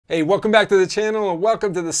Hey, welcome back to the channel and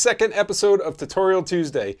welcome to the second episode of Tutorial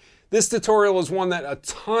Tuesday. This tutorial is one that a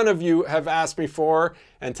ton of you have asked me for,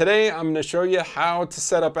 and today I'm going to show you how to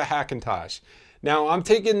set up a Hackintosh. Now, I'm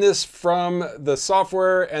taking this from the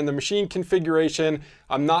software and the machine configuration.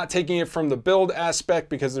 I'm not taking it from the build aspect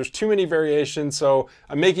because there's too many variations, so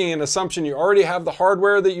I'm making an assumption you already have the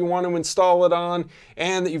hardware that you want to install it on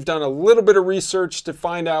and that you've done a little bit of research to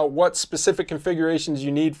find out what specific configurations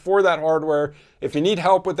you need for that hardware. If you need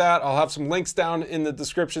help with that, I'll have some links down in the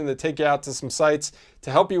description that take you out to some sites to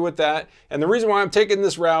help you with that. And the reason why I'm taking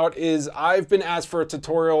this route is I've been asked for a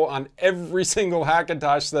tutorial on every single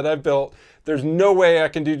Hackintosh that I've built. There's no way I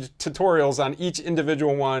can do tutorials on each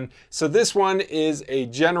individual one. So this one is a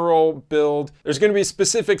general build. There's going to be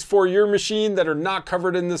specifics for your machine that are not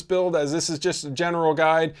covered in this build, as this is just a general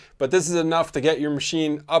guide, but this is enough to get your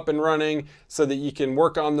machine up and running so that you can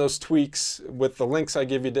work on those tweaks with the links I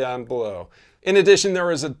give you down below. In addition,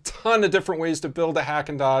 there is a ton of different ways to build a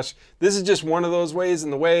Hackintosh. This is just one of those ways,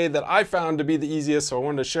 and the way that I found to be the easiest, so I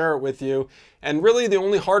wanted to share it with you. And really the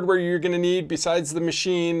only hardware you're going to need besides the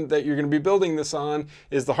machine that you're going to be building this on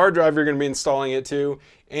is the hard drive you're going to be installing it to,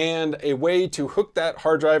 and a way to hook that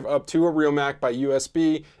hard drive up to a real Mac by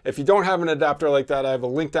USB. If you don't have an adapter like that, I have a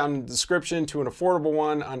link down in the description to an affordable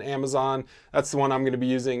one on Amazon. That's the one I'm going to be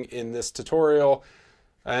using in this tutorial.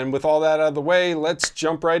 And with all that out of the way, let's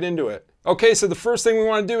jump right into it. Okay, so the first thing we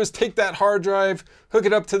want to do is take that hard drive, hook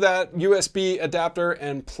it up to that USB adapter,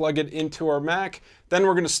 and plug it into our Mac. Then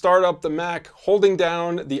we're going to start up the Mac holding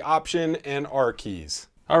down the Option and R keys.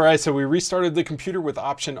 All right, so we restarted the computer with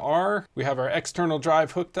Option R. We have our external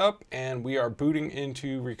drive hooked up, and we are booting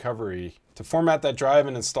into recovery to format that drive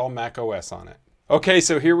and install macOS on it. Okay,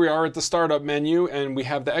 so here we are at the startup menu, and we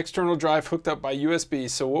have the external drive hooked up by USB.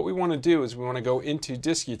 So what we want to do is we want to go into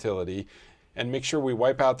Disk Utility and make sure we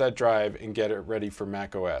wipe out that drive and get it ready for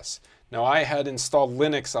macOS. Now, I had installed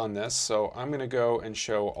Linux on this, so I'm going to go and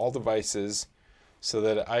show all devices so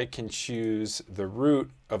that I can choose the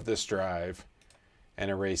root of this drive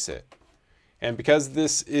and erase it. And because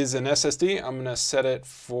this is an SSD, I'm going to set it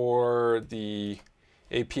for the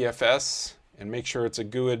APFS and make sure it's a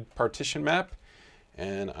GUID partition map.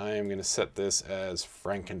 And I am going to set this as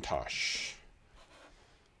Hackintosh.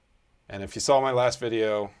 And if you saw my last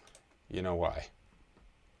video, you know why.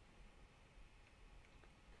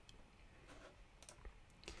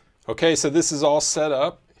 Okay, so this is all set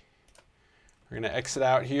up. We're going to exit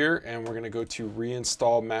out here and we're going to go to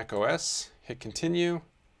reinstall macOS. Hit continue.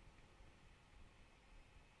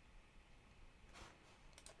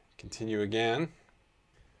 Continue again.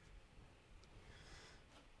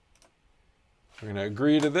 We're going to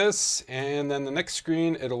agree to this, and then the next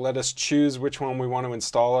screen, it'll let us choose which one we want to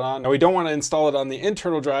install it on. Now, we don't want to install it on the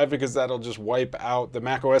internal drive because that'll just wipe out the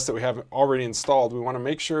macOS that we have already installed. We want to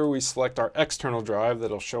make sure we select our external drive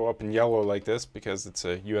that'll show up in yellow like this because it's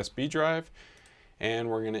a USB drive, and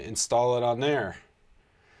we're going to install it on there.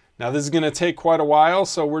 Now, this is going to take quite a while,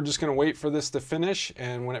 so we're just going to wait for this to finish,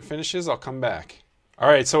 and when it finishes, I'll come back. All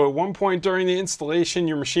right, so at one point during the installation,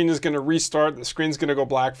 your machine is going to restart. The screen's going to go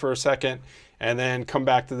black for a second and then come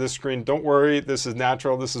back to this screen. Don't worry, this is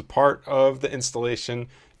natural. This is part of the installation.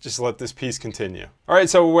 Just let this piece continue. All right,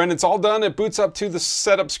 so when it's all done, it boots up to the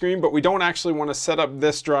setup screen, but we don't actually want to set up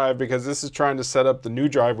this drive because this is trying to set up the new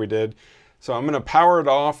drive we did. So I'm going to power it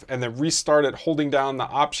off and then restart it holding down the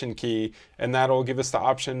Option key, and that'll give us the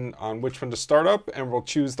option on which one to start up, and we'll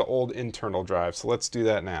choose the old internal drive. So let's do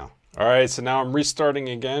that now. All right, so now I'm restarting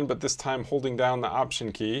again, but this time holding down the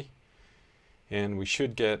Option key, and we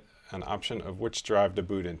should get an option of which drive to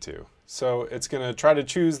boot into. So it's going to try to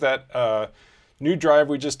choose that new drive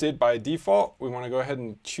we just did by default. We want to go ahead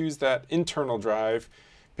and choose that internal drive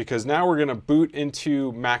because now we're going to boot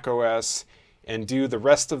into macOS and do the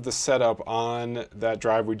rest of the setup on that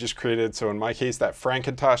drive we just created. So in my case, that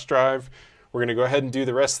Hackintosh drive, we're going to go ahead and do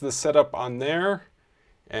the rest of the setup on there.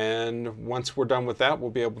 And once we're done with that, we'll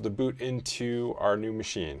be able to boot into our new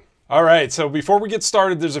machine. All right, so before we get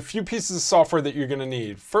started, there's a few pieces of software that you're going to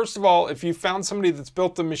need. First of all, if you found somebody that's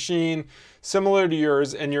built a machine similar to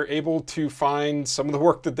yours and you're able to find some of the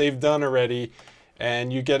work that they've done already,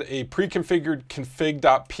 and you get a pre-configured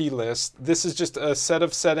config.plist, this is just a set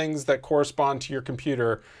of settings that correspond to your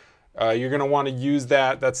computer. You're going to want to use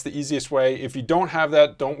that. That's the easiest way. If you don't have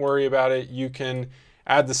that, don't worry about it. You can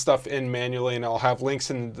add the stuff in manually, and I'll have links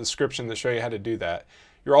in the description to show you how to do that.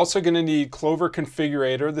 You're also going to need Clover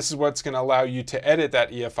Configurator. This is what's going to allow you to edit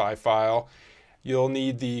that EFI file. You'll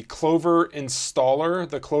need the Clover installer.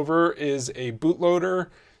 The Clover is a bootloader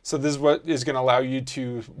So this is what is going to allow you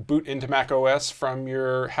to boot into macOS from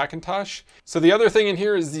your Hackintosh. So the other thing in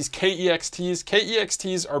here is these KEXTs.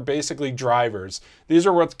 KEXTs are basically drivers. These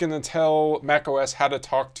are what's going to tell macOS how to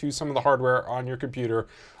talk to some of the hardware on your computer.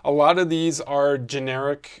 A lot of these are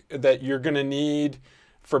generic that you're going to need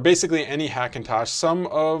for basically any Hackintosh. Some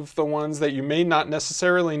of the ones that you may not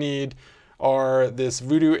necessarily need are this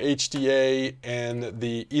Voodoo HDA and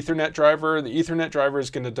the Ethernet driver. The Ethernet driver is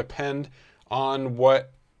going to depend on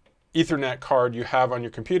what Ethernet card you have on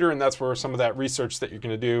your computer, and that's where some of that research that you're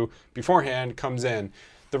going to do beforehand comes in.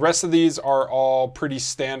 The rest of these are all pretty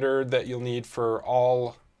standard that you'll need for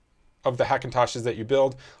all of the Hackintoshes that you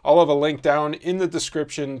build. I'll have a link down in the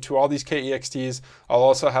description to all these KEXTs. I'll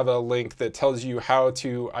also have a link that tells you how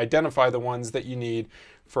to identify the ones that you need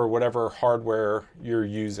for whatever hardware you're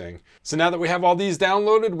using. So now that we have all these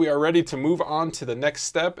downloaded, we are ready to move on to the next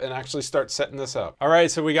step and actually start setting this up. All right,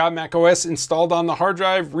 so we got macOS installed on the hard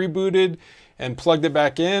drive, rebooted, and plugged it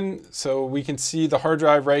back in. So we can see the hard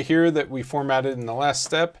drive right here that we formatted in the last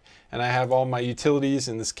step, and I have all my utilities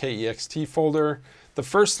in this KEXT folder. The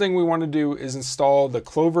first thing we want to do is install the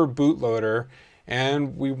Clover bootloader,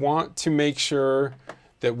 and we want to make sure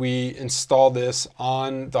that we install this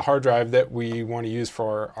on the hard drive that we want to use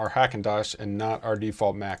for our Hackintosh and not our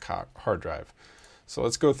default Mac hard drive. So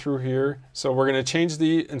let's go through here. So we're going to change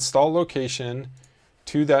the install location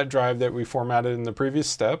to that drive that we formatted in the previous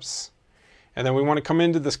steps. And then we want to come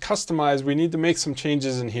into this customize. We need to make some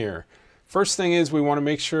changes in here. First thing is we want to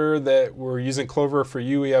make sure that we're using Clover for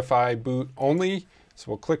UEFI boot only.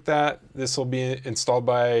 So we'll click that. This will be installed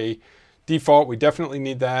by default. We definitely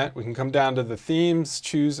need that. We can come down to the themes,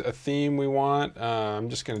 choose a theme we want. I'm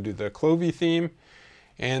just going to do the Clovey theme.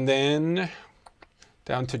 And then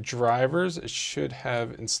down to drivers, it should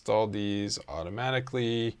have installed these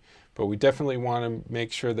automatically, but we definitely want to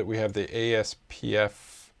make sure that we have the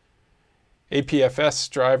APFS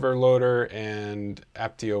driver loader and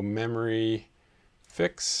Aptio memory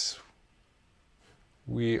fix.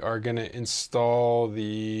 We are going to install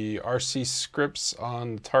the RC scripts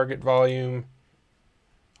on the target volume,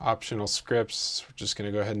 optional scripts. We're just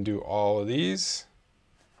going to go ahead and do all of these.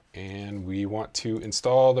 And we want to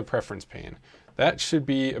install the preference pane. That should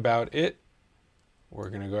be about it. We're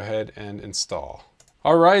going to go ahead and install.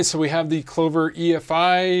 All right, so we have the Clover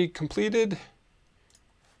EFI completed.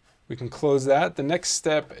 We can close that. The next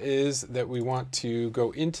step is that we want to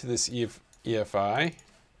go into this EFI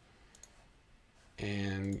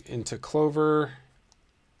and into Clover.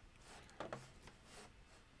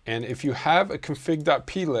 And if you have a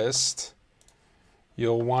config.plist,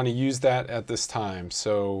 you'll want to use that at this time.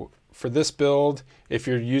 So for this build, if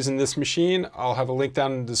you're using this machine, I'll have a link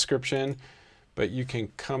down in the description, but you can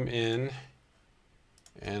come in,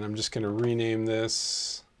 and I'm just going to rename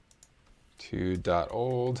this to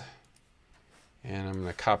 .old, and I'm going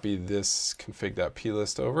to copy this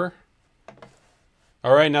config.plist over.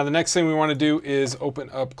 All right, now the next thing we want to do is open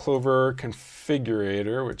up Clover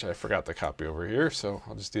Configurator, which I forgot to copy over here, so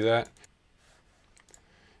I'll just do that.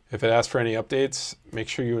 If it asks for any updates, make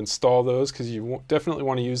sure you install those because you definitely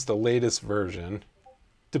want to use the latest version.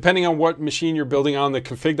 Depending on what machine you're building on, the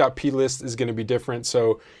config.plist is going to be different,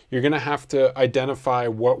 so you're going to have to identify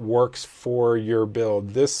what works for your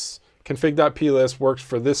build. This config.plist works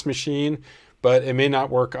for this machine, but it may not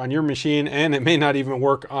work on your machine, and it may not even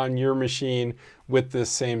work on your machine with this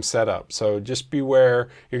same setup. So just beware.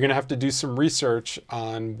 You're going to have to do some research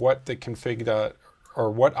on what the config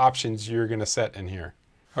or what options you're going to set in here.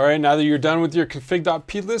 All right, now that you're done with your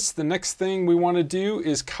config.plist, the next thing we want to do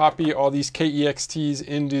is copy all these KEXTs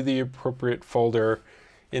into the appropriate folder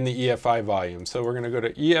in the EFI volume. So we're going to go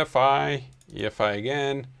to EFI, EFI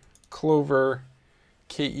again, Clover,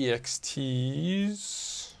 KEXTs,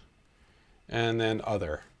 and then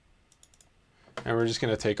other. And we're just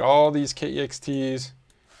going to take all these KEXTs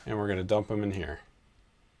and we're going to dump them in here.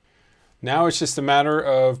 Now it's just a matter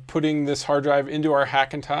of putting this hard drive into our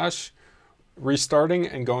Hackintosh, restarting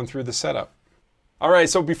and going through the setup. All right,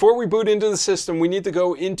 so before we boot into the system, we need to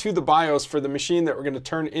go into the BIOS for the machine that we're going to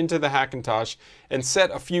turn into the Hackintosh and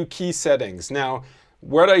set a few key settings. Now,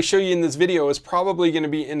 what I show you in this video is probably going to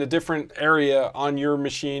be in a different area on your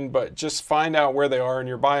machine, but just find out where they are in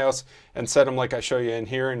your BIOS and set them like I show you in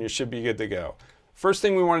here, and you should be good to go. First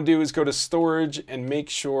thing we want to do is go to storage and make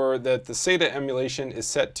sure that the SATA emulation is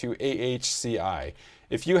set to AHCI.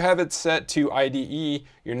 If you have it set to IDE,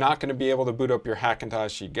 you're not going to be able to boot up your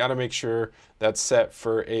Hackintosh. You got to make sure that's set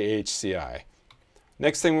for AHCI.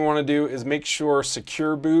 Next thing we want to do is make sure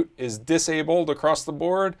secure boot is disabled across the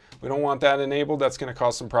board. We don't want that enabled. That's going to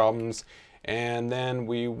cause some problems. And then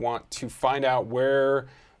we want to find out where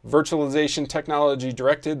virtualization technology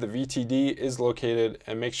directed, the VTD, is located,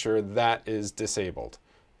 and make sure that is disabled.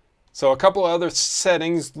 So a couple of other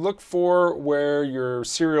settings, look for where your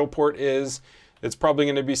serial port is. It's probably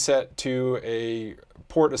going to be set to a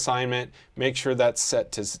port assignment. Make sure that's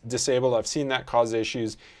set to disabled. I've seen that cause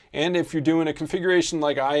issues. And if you're doing a configuration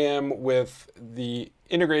like I am with the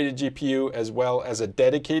integrated GPU as well as a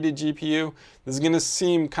dedicated GPU, this is going to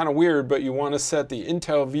seem kind of weird, but you want to set the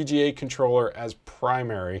Intel VGA controller as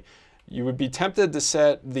primary. You would be tempted to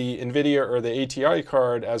set the NVIDIA or the ATI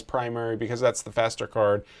card as primary because that's the faster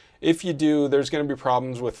card. If you do, there's going to be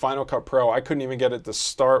problems with Final Cut Pro. I couldn't even get it to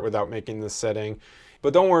start without making this setting.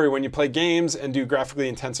 But don't worry, when you play games and do graphically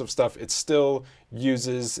intensive stuff, it still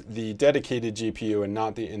uses the dedicated GPU and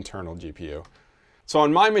not the internal GPU. So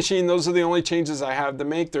on my machine, those are the only changes I have to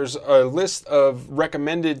make. There's a list of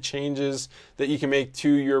recommended changes that you can make to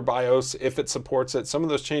your BIOS if it supports it. Some of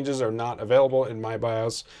those changes are not available in my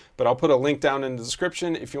BIOS, but I'll put a link down in the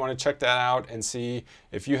description if you want to check that out and see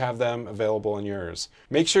if you have them available in yours.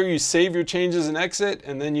 Make sure you save your changes and exit,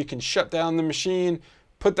 and then you can shut down the machine,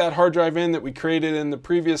 put that hard drive in that we created in the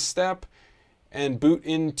previous step, and boot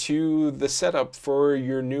into the setup for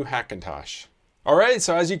your new Hackintosh. All right,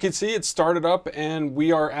 so as you can see, it started up and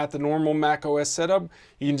we are at the normal Mac OS setup.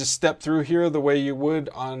 You can just step through here the way you would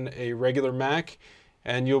on a regular Mac,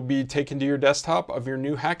 and you'll be taken to your desktop of your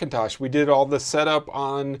new Hackintosh. We did all the setup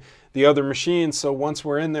on the other machine, so once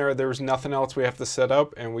we're in there, there's nothing else we have to set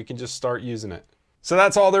up and we can just start using it. So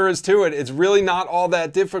that's all there is to it. It's really not all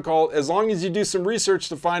that difficult as long as you do some research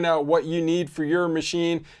to find out what you need for your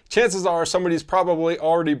machine. Chances are somebody's probably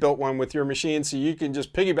already built one with your machine, so you can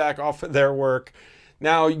just piggyback off of their work.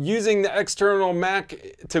 Now, using the external Mac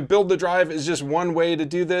to build the drive is just one way to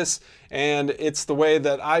do this, and it's the way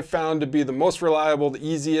that I found to be the most reliable, the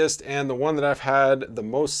easiest, and the one that I've had the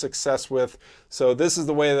most success with. So this is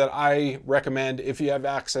the way that I recommend if you have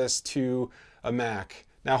access to a Mac.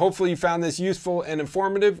 Now, hopefully you found this useful and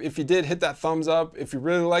informative. If you did, hit that thumbs up. If you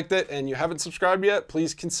really liked it and you haven't subscribed yet,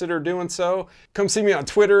 please consider doing so. Come see me on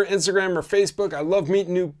Twitter, Instagram, or Facebook. I love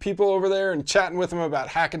meeting new people over there and chatting with them about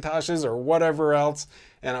Hackintoshes or whatever else.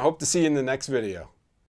 And I hope to see you in the next video.